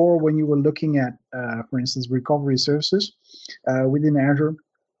before, when you were looking at, for instance, recovery services within Azure,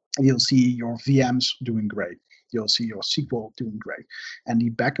 you'll see your VMs doing great. You'll see your SQL doing great. And the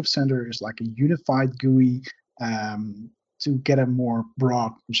Backup Center is like a unified GUI to get a more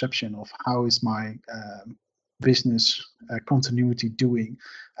broad perception of how is my business continuity doing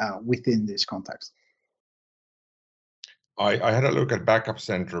within this context. I had a look at Backup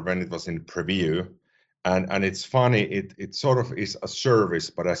Center when it was in preview, and it's funny, it sort of is a service,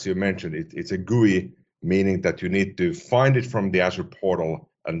 but as you mentioned, it's a GUI, meaning that you need to find it from the Azure portal,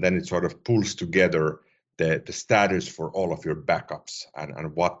 and then it sort of pulls together the status for all of your backups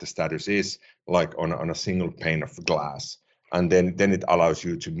and what the status is, like on a single pane of glass. And then it allows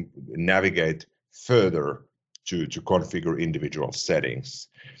you to navigate further to configure individual settings.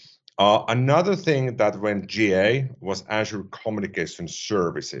 Another thing that went GA was Azure Communication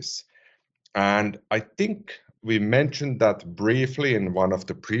Services. And I think we mentioned that briefly in one of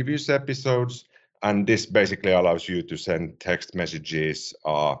the previous episodes. And this basically allows you to send text messages,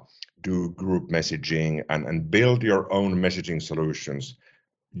 do group messaging, and build your own messaging solutions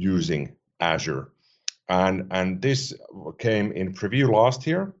using Azure. And this came in preview last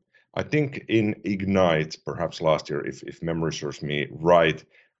year. I think in Ignite, perhaps last year, if memory serves me right.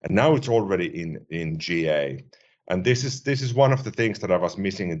 And now it's already in GA. And this is one of the things that I was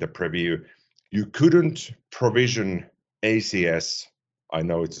missing in the preview. You couldn't provision ACS. I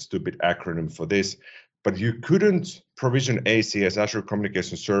know it's a stupid acronym for this, but you couldn't provision ACS, Azure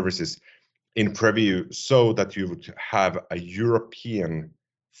Communication Services, in preview so that you would have a European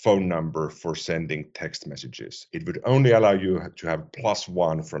phone number for sending text messages. It would only allow you to have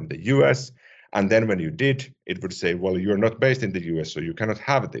 +1 from the US. And then when you did, it would say, well, you're not based in the US, so you cannot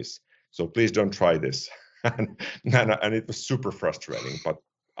have this. So please don't try this. and it was super frustrating, but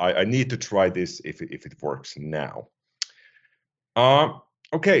I need to try this if it works now.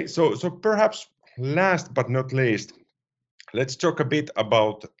 Okay, so perhaps last but not least, let's talk a bit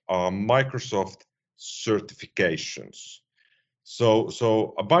about Microsoft certifications.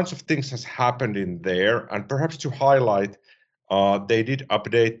 So a bunch of things has happened in there, and perhaps to highlight, they did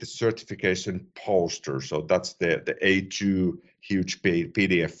update the certification poster. So that's the A2 huge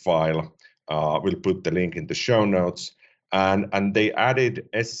PDF file. We'll put the link in the show notes. And they added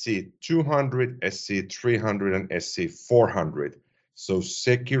SC200, SC300, and SC400. So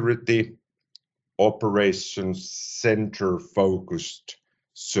security operations center focused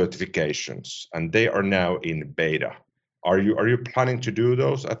certifications, and they are now in beta. Are you planning to do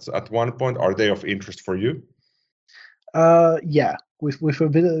those at one point? Are they of interest for you? Yeah, with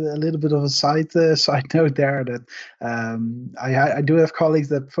a little bit of a side note there, that I do have colleagues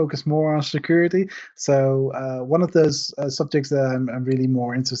that focus more on security. So one of those subjects that I'm really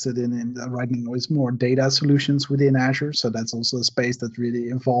more interested in right now is more data solutions within Azure. So that's also a space that's really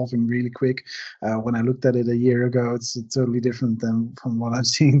evolving really quick. When I looked at it a year ago, it's totally different than from what I'm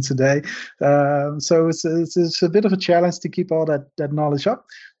seeing today. So it's a bit of a challenge to keep all that knowledge up.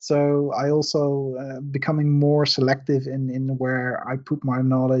 So I also becoming more selective in where I put my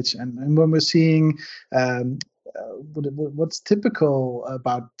knowledge, and when we're seeing what's typical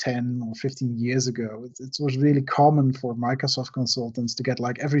about 10 or 15 years ago, it was really common for Microsoft consultants to get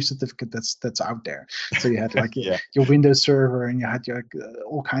like every certificate that's out there. So you had like your Windows server, and you had your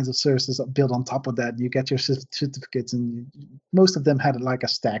all kinds of services built on top of that. You get your certificates, and most of them had like a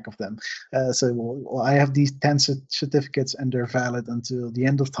stack of them. So I have these 10 certificates, and they're valid until the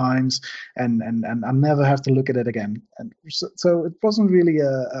end of times, and I never have to look at it again. And so it wasn't really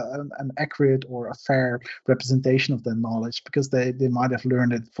an accurate or a fair representation of their knowledge, because they might have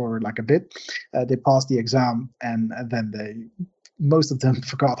learned it for like a bit. They passed the exam, and then most of them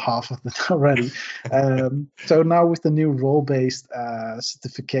forgot half of it already. So now with the new role-based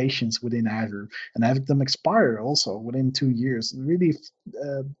certifications within Azure, and having them expire also within 2 years, it really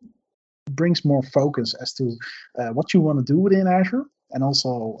brings more focus as to what you want to do within Azure, and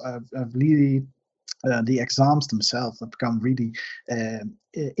also really the exams themselves have become really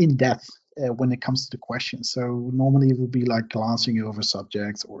in depth when it comes to the questions. So normally it would be like glancing over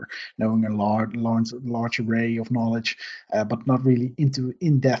subjects or knowing a large array of knowledge, but not really into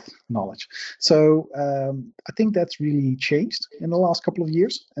in-depth knowledge. So I think that's really changed in the last couple of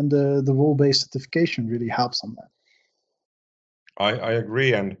years, and the role-based certification really helps on that. I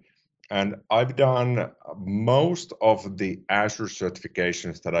agree, and I've done most of the Azure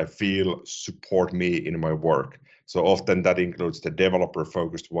certifications that I feel support me in my work. So often that includes the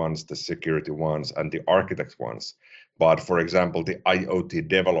developer-focused ones, the security ones, and the architect ones. But for example, the IoT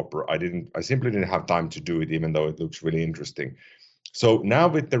developer, I simply didn't have time to do it, even though it looks really interesting. So now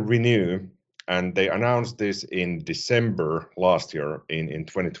with the Renew, and they announced this in December last year in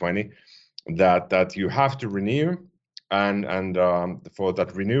 2020, that you have to renew. And for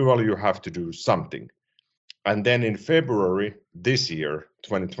that renewal, you have to do something. And then in February this year,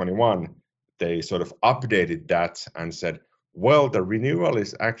 2021, they sort of updated that and said, well, the renewal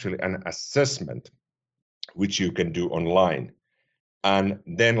is actually an assessment which you can do online. And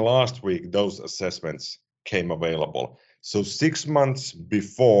then last week, those assessments came available. So 6 months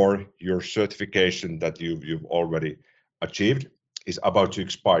before your certification that you've already achieved is about to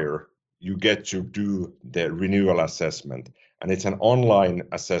expire, you get to do the renewal assessment. And it's an online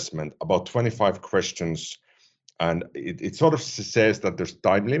assessment, about 25 questions. And it sort of says that there's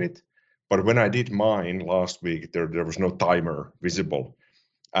time limit. But when I did mine last week, there was no timer visible.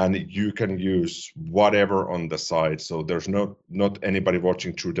 And you can use whatever on the side. So there's not anybody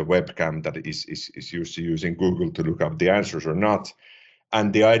watching through the webcam that is used to using Google to look up the answers or not.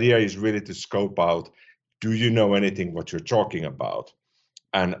 And the idea is really to scope out, do you know anything what you're talking about?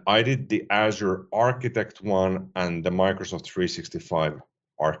 And I did the Azure Architect one and the Microsoft 365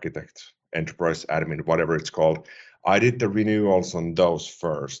 Architect, Enterprise Admin, whatever it's called. I did the renewals on those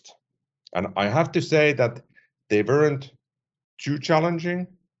first. And I have to say that they weren't too challenging,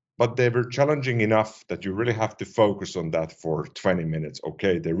 but they were challenging enough that you really have to focus on that for 20 minutes.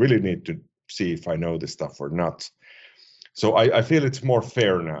 Okay, they really need to see if I know this stuff or not. So I feel it's more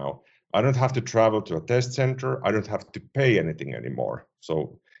fair now. I don't have to travel to a test center. I don't have to pay anything anymore.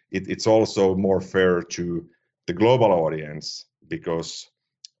 So it's also more fair to the global audience, because,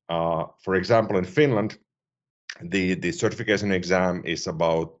 for example, in Finland, the certification exam is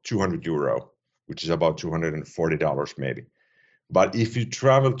about 200 euro, which is about $240 maybe. But if you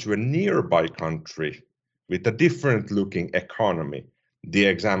travel to a nearby country with a different looking economy, the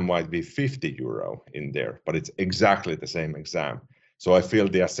exam might be 50 euro in there, but it's exactly the same exam. So I feel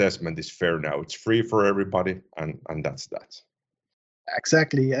the assessment is fair now. It's free for everybody, and that's that.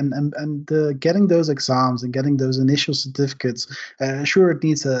 Exactly, and getting those exams and getting those initial certificates, sure, it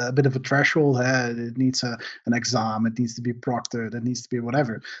needs a bit of a threshold. It needs an exam. It needs to be proctored. It needs to be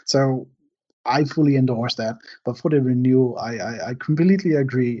whatever. So I fully endorse that. But for the renewal, I completely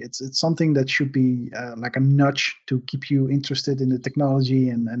agree. It's something that should be like a nudge to keep you interested in the technology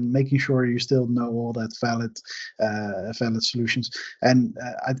and making sure you still know all that valid solutions. And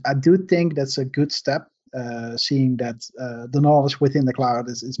I do think that's a good step. Seeing that the knowledge within the cloud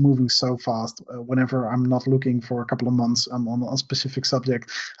is moving so fast. Whenever I'm not looking for a couple of months, I'm on a specific subject,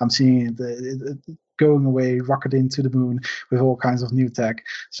 I'm seeing it going away, rocketing to the moon with all kinds of new tech.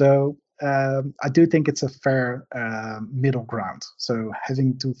 So I do think it's a fair middle ground. So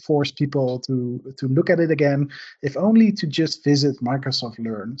having to force people to look at it again, if only to just visit Microsoft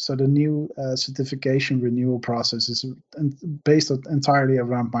Learn. So the new certification renewal process is based entirely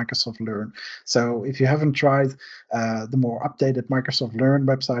around Microsoft Learn. So if you haven't tried the more updated Microsoft Learn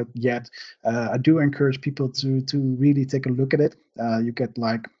website yet, I do encourage people to really take a look at it. You get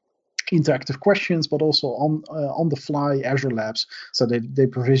like interactive questions, but also on the fly Azure Labs. So they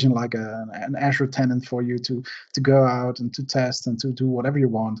provision like an Azure tenant for you to go out and to test and to do whatever you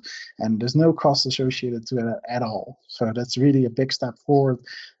want. And there's no cost associated to it at all. So that's really a big step forward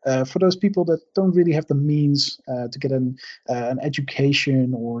for those people that don't really have the means to get an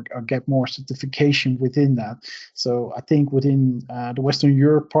education or get more certification within that. So I think within the Western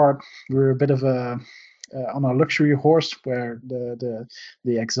Europe part, we're a bit of a on a luxury horse where the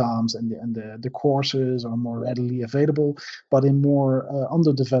exams and the courses are more readily available, but in more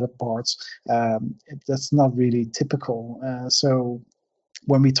underdeveloped parts, that's not really typical. So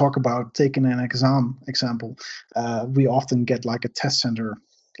when we talk about taking an example, we often get like a test center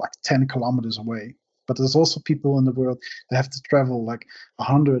like 10 kilometers away. But there's also people in the world that have to travel like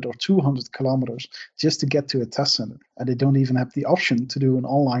 100 or 200 kilometers just to get to a test center, and they don't even have the option to do an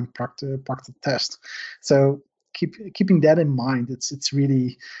online practice test. So keeping that in mind, it's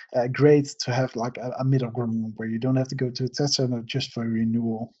really great to have like a middle ground where you don't have to go to a test center just for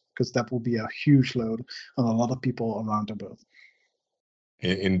renewal, because that will be a huge load on a lot of people around the world.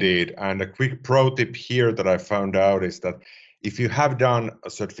 Indeed. And a quick pro tip here that I found out is that if you have done a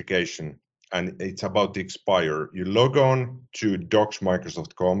certification and it's about to expire, you log on to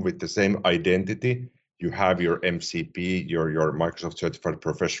docsmicrosoft.com with the same identity. You have your MCP, your Microsoft Certified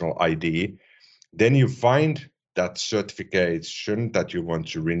Professional ID. Then you find that certification that you want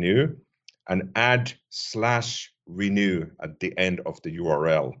to renew and add /renew at the end of the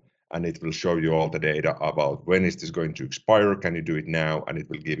URL. And it will show you all the data about when is this going to expire, can you do it now, and it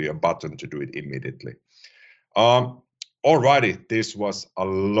will give you a button to do it immediately. Alrighty, this was a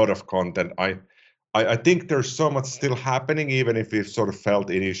lot of content. I think there's so much still happening, even if we sort of felt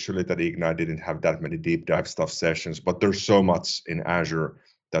initially that Ignite didn't have that many deep dive stuff sessions, but there's so much in Azure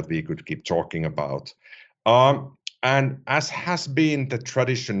that we could keep talking about. And as has been the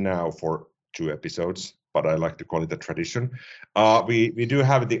tradition now for 2 episodes, but I like to call it a tradition, we do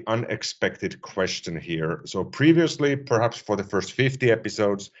have the unexpected question here. So previously, perhaps for the first 50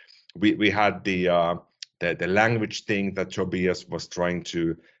 episodes, we had the language thing that Tobias was trying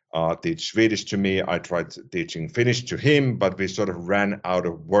to teach Swedish to me. I tried teaching Finnish to him, but we sort of ran out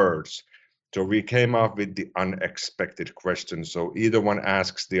of words. So we came up with the unexpected question. So either one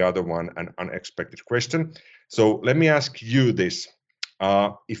asks the other one an unexpected question. So let me ask you this.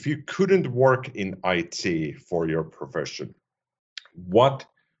 If you couldn't work in IT for your profession, what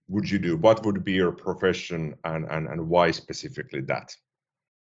would you do? What would be your profession, and why specifically that?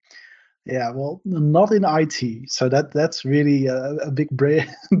 Yeah, well, not in IT. So that's really a big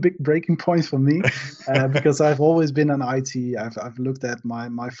breaking point for me, because I've always been in IT. I've looked at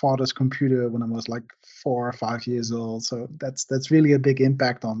my father's computer when I was like 4 or 5 years old. So that's really a big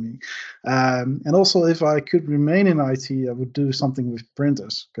impact on me. And also, if I could remain in IT, I would do something with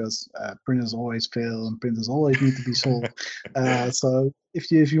printers, because printers always fail and printers always need to be solved. So if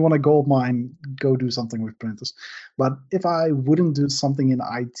you want a gold mine, go do something with printers. But if I wouldn't do something in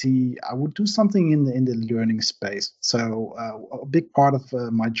IT, I would do something in the learning space. So a big part of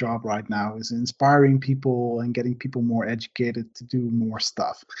my job right now is inspiring people and getting people more educated to do more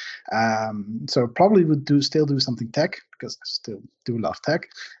stuff. So probably would still do something tech, because I still do love tech,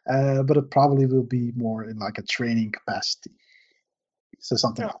 but it probably will be more in like a training capacity. So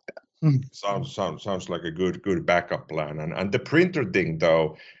something like that. Sounds like a good backup plan. And the printer thing,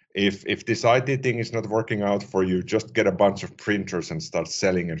 though, if this IT thing is not working out for you, just get a bunch of printers and start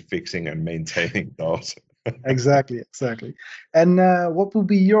selling and fixing and maintaining those. Exactly. And what would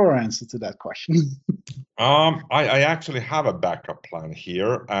be your answer to that question? I actually have a backup plan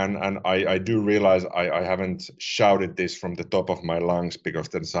here, and I do realize I haven't shouted this from the top of my lungs, because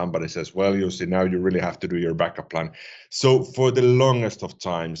then somebody says, well, you see, now you really have to do your backup plan. So for the longest of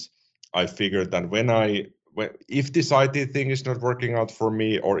times, I figured that if this IT thing is not working out for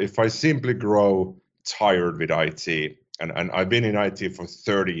me, or if I simply grow tired with IT, and I've been in IT for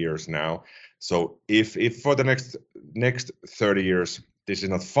 30 years now, so if for the next 30 years this is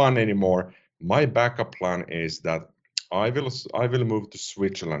not fun anymore, my backup plan is that I will move to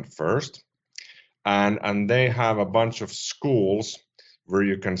Switzerland first, and they have a bunch of schools where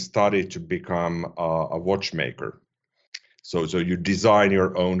you can study to become a watchmaker. So you design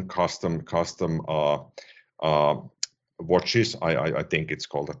your own custom watches. I think it's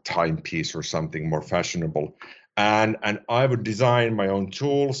called a timepiece or something more fashionable. And I would design my own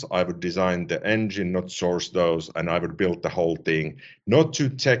tools. I would design the engine, not source those, and I would build the whole thing. Not too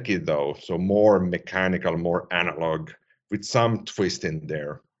techy though, so more mechanical, more analog, with some twist in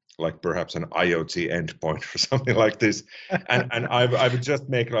there, like perhaps an IoT endpoint or something like this. And I would just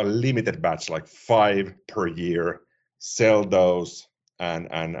make a limited batch, like 5 per year, sell those, and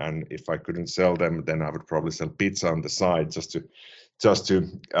if I couldn't sell them, then I would probably sell pizza on the side just to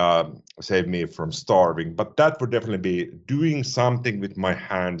save me from starving. But that would definitely be doing something with my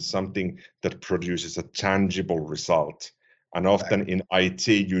hands, something that produces a tangible result. And often in IT,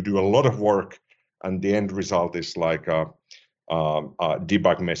 you do a lot of work, and the end result is like a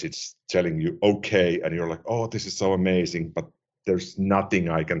debug message telling you okay, and you're like, oh, this is so amazing, but there's nothing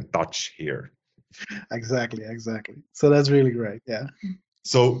I can touch here. Exactly. So that's really great. Yeah.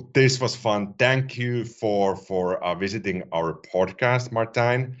 So this was fun. Thank you for visiting our podcast,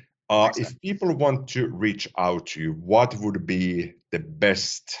 Martijn. If people want to reach out to you, what would be the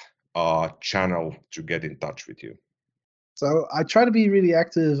best channel to get in touch with you? So I try to be really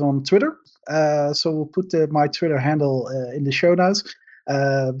active on Twitter. So we'll put my Twitter handle in the show notes.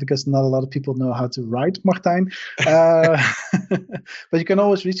 Because not a lot of people know how to write, Martijn. But you can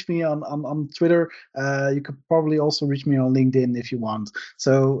always reach me on Twitter. You could probably also reach me on LinkedIn if you want.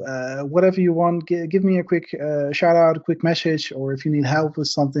 So whatever you want, give me a quick shout out, a quick message, or if you need help with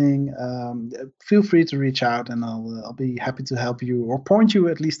something, feel free to reach out, and I'll be happy to help you, or point you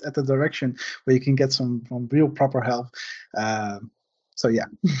at least at the direction where you can get some real proper help. So yeah.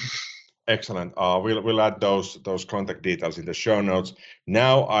 Excellent. We'll add those contact details in the show notes.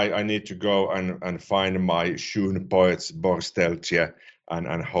 Now I need to go and find my Schoen Poets Borsteltje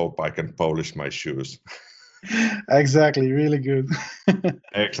and hope I can polish my shoes. Exactly. Really good.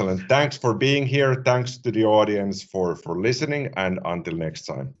 Excellent. Thanks for being here. Thanks to the audience for listening, and until next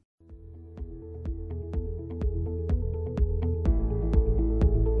time.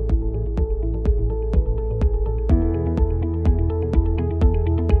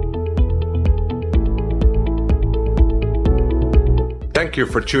 Thank you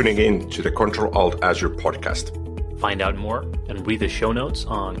for tuning in to the Control Alt Azure podcast. Find out more and read the show notes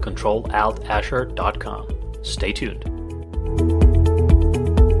on controlaltazure.com. Stay tuned.